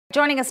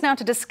Joining us now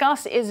to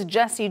discuss is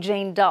Jessie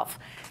Jane Duff,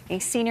 a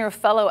senior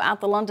fellow at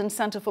the London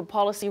Centre for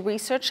Policy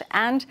Research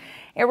and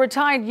a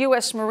retired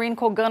U.S. Marine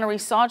Corps gunnery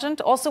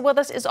sergeant. Also with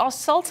us is Oz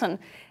Sultan,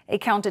 a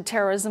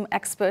counterterrorism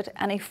expert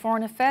and a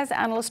foreign affairs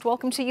analyst.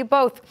 Welcome to you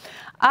both.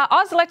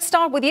 Oz, let's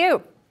start with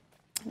you.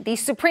 The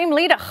Supreme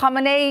Leader,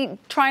 Khamenei,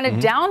 trying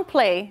to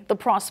downplay the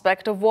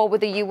prospect of war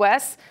with the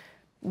U.S.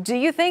 Do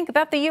you think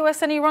that the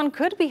U.S. and Iran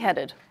could be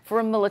headed for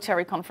a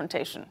military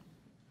confrontation?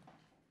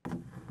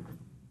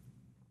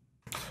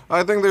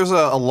 I think there's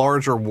a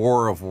larger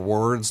war of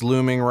words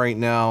looming right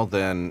now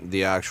than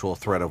the actual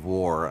threat of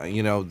war.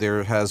 You know,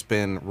 there has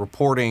been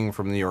reporting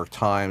from the New York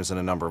Times and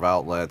a number of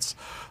outlets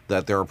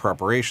that there are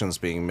preparations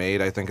being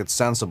made. I think it's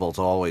sensible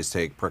to always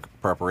take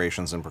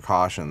preparations and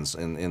precautions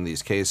in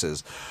these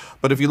cases.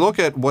 But if you look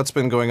at what's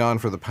been going on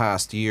for the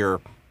past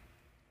year,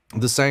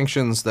 the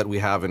sanctions that we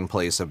have in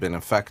place have been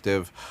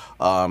effective.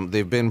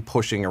 They've been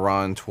pushing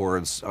Iran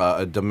towards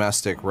a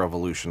domestic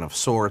revolution of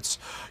sorts.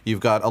 You've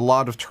got a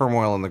lot of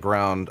turmoil on the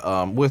ground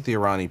with the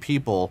Iranian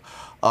people.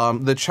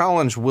 The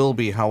challenge will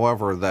be,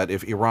 however, that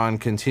if Iran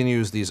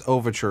continues these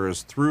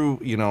overtures through,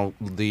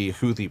 the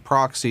Houthi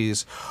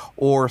proxies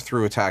or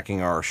through attacking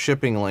our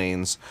shipping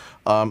lanes,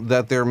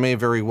 that there may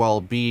very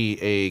well be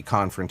a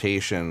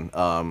confrontation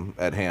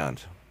at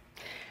hand.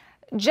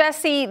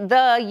 Jessie,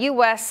 the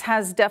U.S.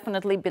 has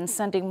definitely been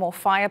sending more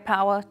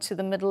firepower to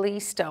the Middle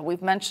East.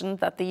 We've mentioned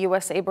that the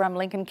U.S. Abraham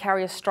Lincoln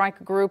Carrier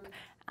Strike Group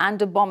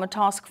and a bomber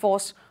task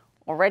force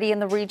already in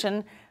the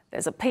region.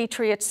 There's a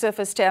Patriot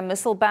surface-to-air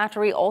missile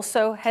battery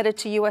also headed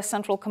to U.S.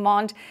 Central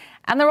Command.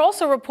 And there are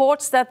also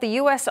reports that the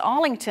U.S.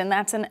 Arlington,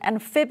 that's an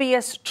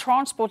amphibious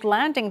transport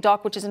landing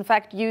dock, which is in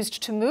fact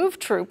used to move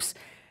troops,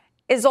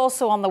 is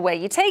also on the way.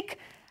 You take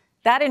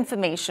that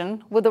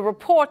information with the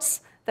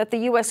reports that the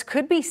U.S.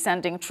 could be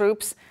sending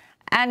troops,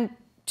 and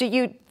do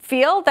you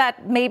feel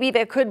that maybe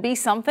there could be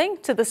something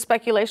to the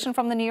speculation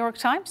from the New York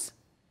Times?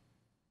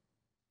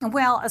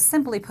 Well,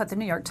 simply put, the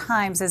New York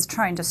Times is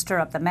trying to stir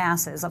up the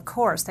masses. Of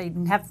course, they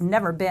have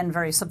never been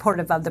very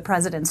supportive of the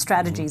president's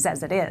strategies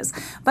as it is.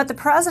 But the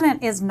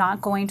president is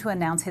not going to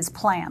announce his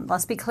plan.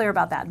 Let's be clear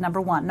about that, number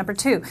one. Number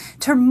two,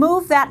 to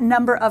move that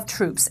number of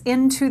troops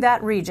into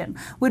that region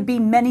would be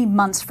many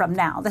months from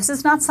now. This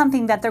is not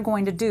something that they're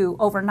going to do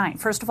overnight.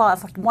 First of all,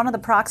 if one of the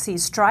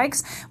proxies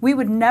strikes, we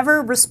would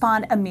never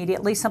respond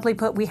immediately. Simply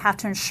put, we have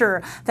to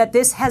ensure that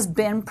this has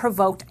been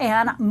provoked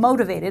and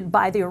motivated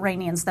by the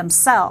Iranians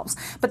themselves.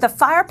 But the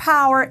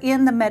firepower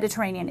in the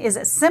Mediterranean is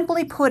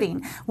simply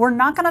putting, we're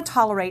not going to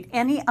tolerate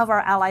any of our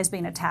allies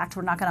being attacked.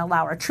 We're not going to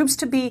allow our troops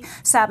to be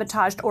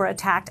sabotaged or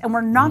attacked. And we're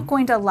not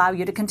going to allow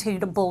you to continue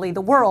to bully the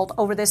world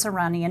over this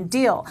Iranian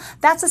deal.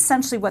 That's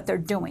essentially what they're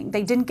doing.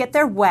 They didn't get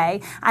their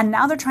way. And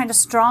now they're trying to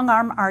strong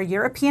arm our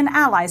European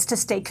allies to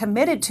stay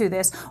committed to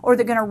this, or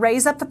they're going to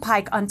raise up the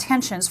pike on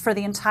tensions for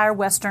the entire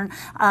Western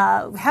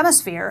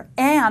hemisphere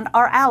and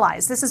our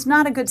allies. This is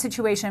not a good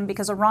situation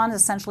because Iran is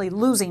essentially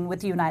losing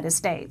with the United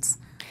States.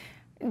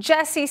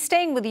 Jessie,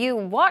 staying with you,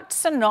 what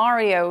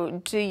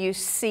scenario do you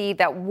see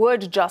that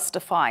would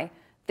justify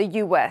the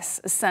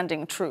U.S.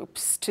 sending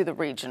troops to the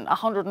region?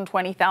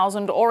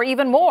 120,000 or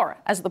even more,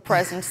 as the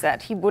president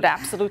said he would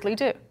absolutely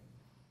do.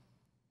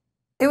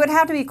 It would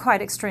have to be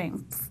quite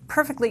extreme.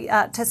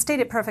 To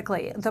state it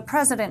perfectly, the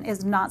president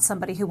is not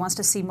somebody who wants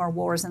to see more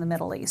wars in the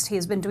Middle East. He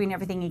has been doing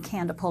everything he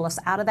can to pull us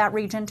out of that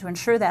region to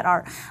ensure that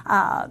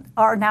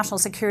our national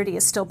security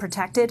is still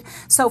protected.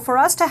 So for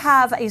us to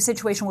have a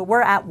situation where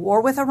we're at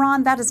war with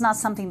Iran, that is not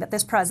something that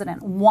this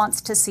president wants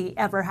to see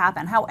ever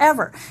happen.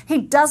 However, he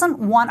doesn't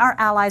want our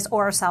allies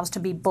or ourselves to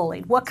be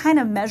bullied. What kind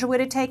of measure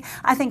would it take?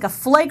 I think a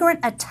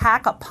flagrant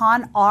attack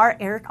upon our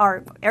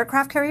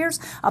aircraft carriers,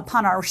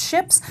 upon our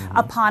ships,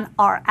 upon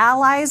our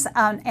allies,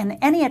 and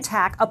any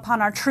attack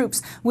upon our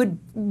troops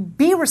would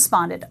be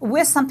responded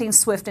with something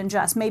swift and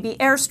just, maybe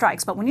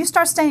airstrikes. But when you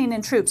start sending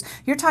in troops,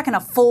 you're talking a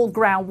full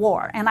ground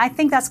war. And I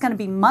think that's going to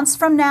be months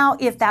from now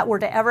if that were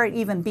to ever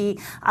even be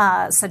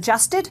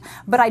suggested.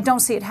 But I don't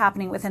see it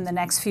happening within the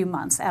next few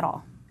months at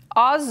all.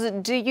 Oz,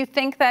 do you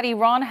think that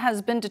Iran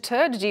has been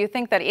deterred? Do you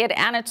think that it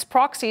and its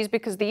proxies,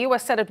 because the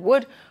U.S. said it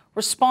would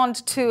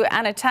respond to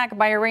an attack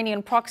by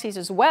Iranian proxies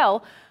as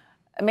well,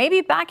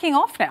 maybe backing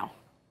off now?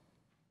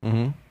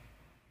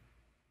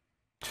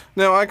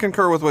 No, I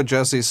concur with what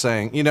Jessie's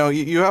saying. You know,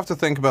 you have to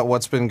think about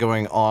what's been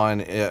going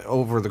on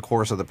over the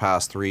course of the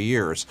past 3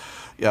 years.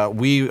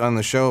 We on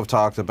the show have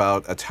talked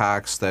about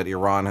attacks that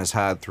Iran has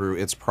had through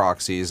its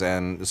proxies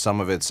and some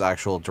of its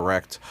actual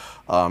direct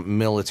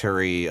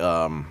military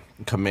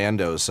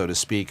commandos, so to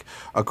speak,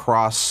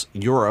 across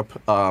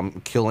Europe,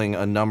 killing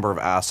a number of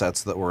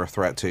assets that were a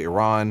threat to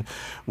Iran.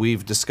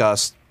 We've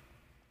discussed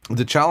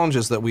the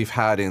challenges that we've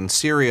had in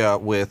Syria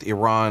with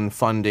Iran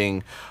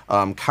funding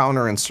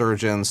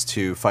counterinsurgents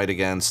to fight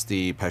against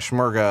the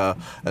Peshmerga,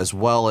 as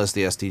well as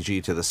the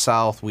SDG to the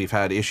south. We've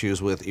had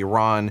issues with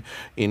Iran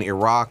in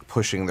Iraq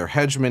pushing their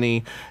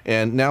hegemony,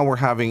 and now we're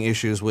having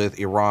issues with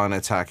Iran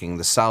attacking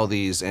the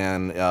Saudis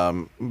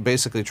and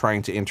basically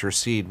trying to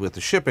intercede with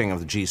the shipping of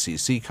the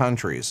GCC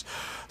countries.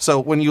 So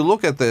when you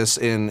look at this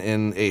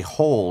in a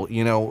whole,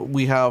 you know,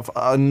 we have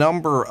a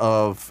number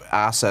of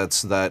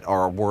assets that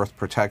are worth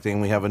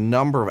protecting. We have a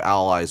number of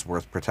allies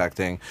worth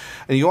protecting.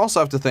 And you also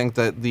have to think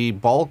that the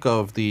bulk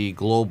of the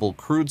global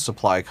crude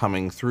supply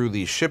coming through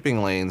these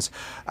shipping lanes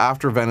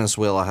after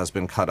Venezuela has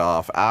been cut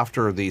off,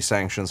 after the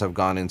sanctions have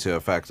gone into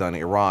effect on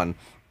Iran,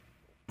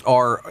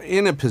 are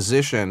in a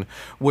position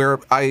where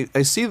I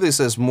see this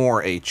as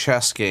more a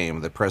chess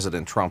game that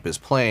President Trump is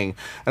playing,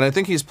 and I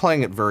think he's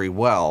playing it very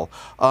well.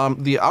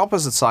 The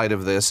opposite side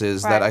of this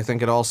is that I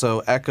think it also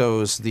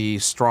echoes the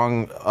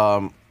strong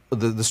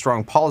the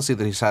strong policy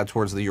that he's had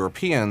towards the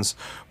Europeans,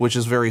 which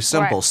is very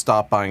simple: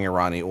 stop buying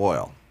Iranian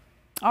oil.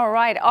 All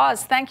right,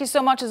 Oz, thank you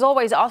so much as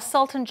always. Oz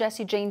Sultan,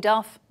 Jessie Jane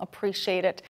Duff, appreciate it.